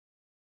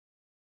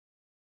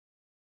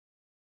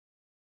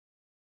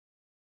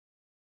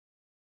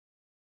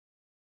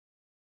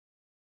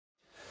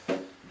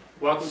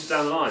Welcome to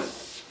Down the Line.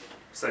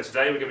 So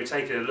today we're going to be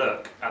taking a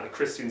look at the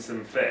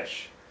Christenson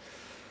Fish.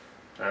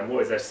 And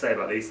what is there to say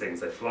about these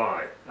things? They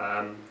fly.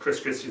 Chris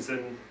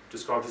Christenson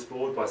described this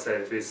board by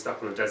saying if he was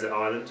stuck on a desert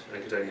island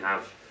and could only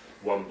have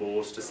one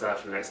board to surf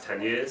for the next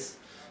 10 years,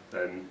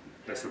 then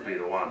this would be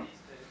the one.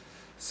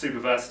 Super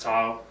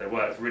versatile, they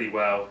work really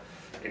well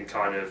in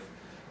kind of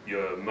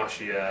your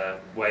mushier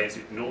waves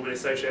you'd normally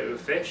associate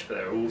with fish, but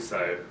they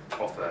also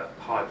offer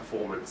high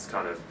performance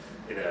kind of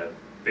in a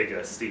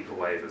bigger, steeper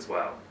wave as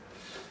well.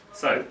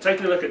 So,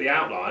 taking a look at the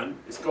outline,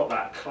 it's got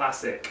that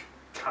classic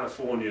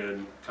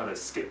Californian kind of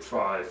skip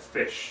thrive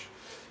fish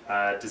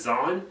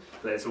design,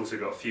 but it's also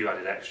got a few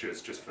added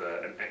extras just for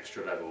an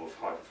extra level of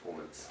high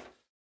performance.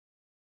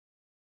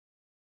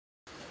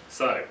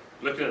 So,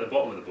 looking at the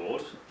bottom of the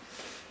board,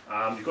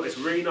 you've got this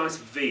really nice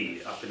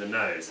V up in the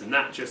nose, and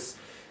that just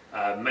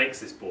makes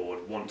this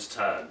board want to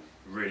turn.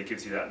 Really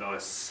gives you that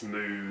nice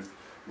smooth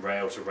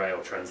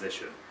rail-to-rail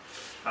transition.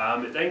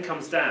 It then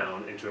comes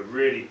down into a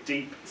really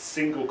deep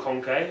single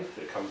concave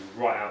that comes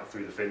right out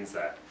through the fins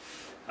there.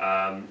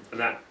 And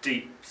that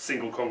deep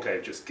single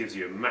concave just gives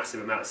you a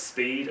massive amount of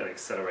speed and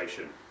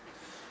acceleration.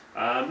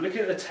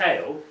 Looking at the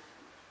tail,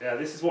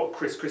 this is what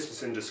Chris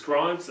Christenson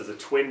describes as a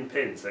twin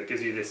pin. So it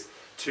gives you this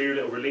two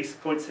little release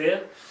points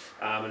here.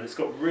 And it's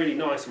got really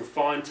nice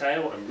refined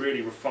tail and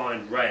really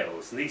refined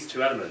rails. And these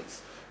two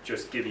elements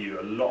just give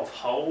you a lot of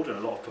hold and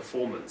a lot of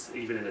performance,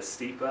 even in a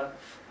steeper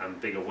and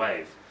bigger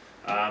wave.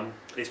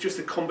 It's just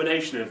a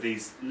combination of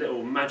these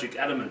little magic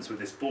elements with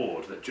this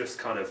board that just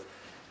kind of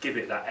give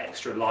it that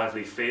extra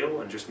lively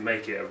feel and just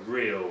make it a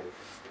real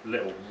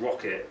little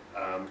rocket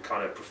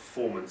kind of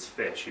performance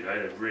fish, you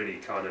know. They really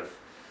kind of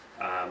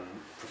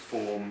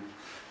perform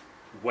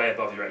way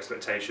above your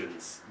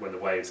expectations when the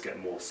waves get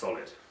more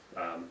solid.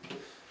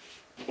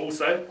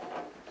 Also,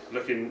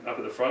 looking up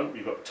at the front,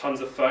 you've got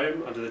tons of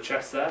foam under the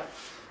chest there.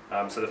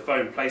 So the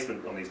foam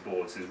placement on these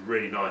boards is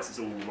really nice. It's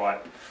all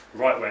right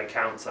where it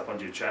counts up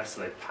under your chest,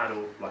 so they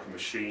paddle like a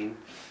machine.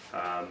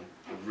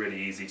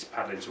 Really easy to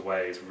paddle into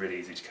waves, really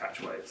easy to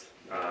catch waves.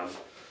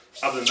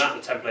 Other than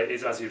that, the template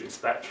is as you'd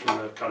expect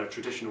from a kind of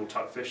traditional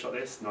type fish like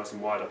this, nice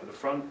and wide up at the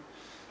front.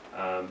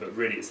 But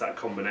really it's that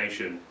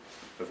combination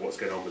of what's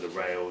going on with the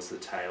rails, the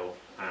tail,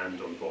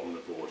 and on the bottom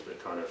of the board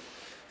that kind of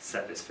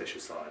set this fish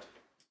aside.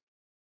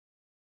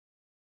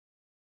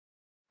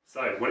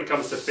 So when it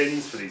comes to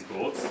fins for these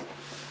boards,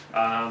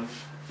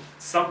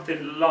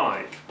 something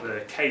like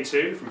the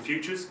K2 from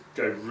Futures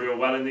go real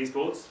well in these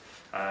boards.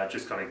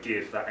 Just kind of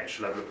give that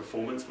extra level of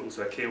performance, but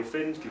also a keel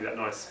fin to give you that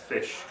nice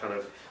fish kind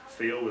of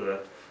feel with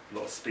a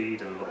lot of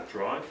speed and a lot of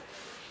drive.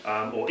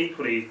 Or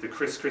equally, the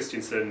Chris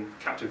Christenson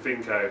Captain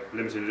Finco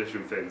limited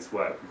edition fins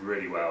work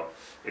really well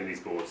in these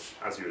boards,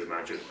 as you would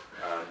imagine.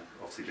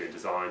 Obviously being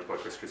designed by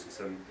Chris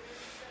Christenson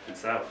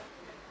himself.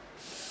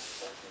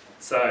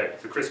 So,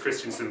 the Chris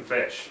Christenson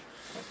Fish.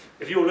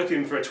 If you're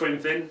looking for a twin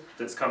fin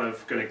that's kind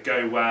of going to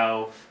go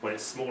well when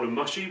it's small and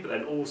mushy, but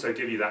then also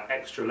give you that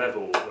extra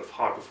level of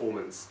high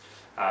performance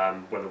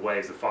when the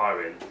waves are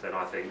firing, then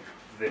I think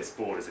this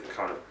board is a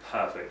kind of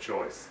perfect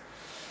choice.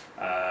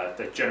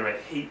 They generate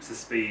heaps of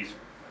speed,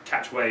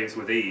 catch waves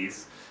with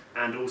ease,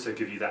 and also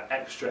give you that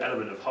extra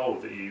element of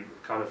hold that you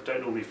kind of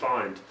don't normally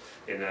find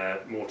in a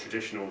more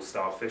traditional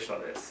style fish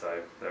like this.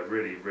 So they're a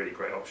really, really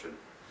great option.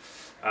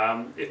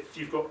 If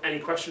you've got any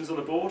questions on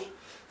the board,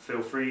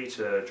 feel free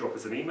to drop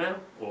us an email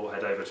or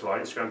head over to our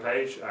Instagram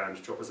page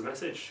and drop us a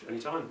message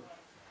anytime.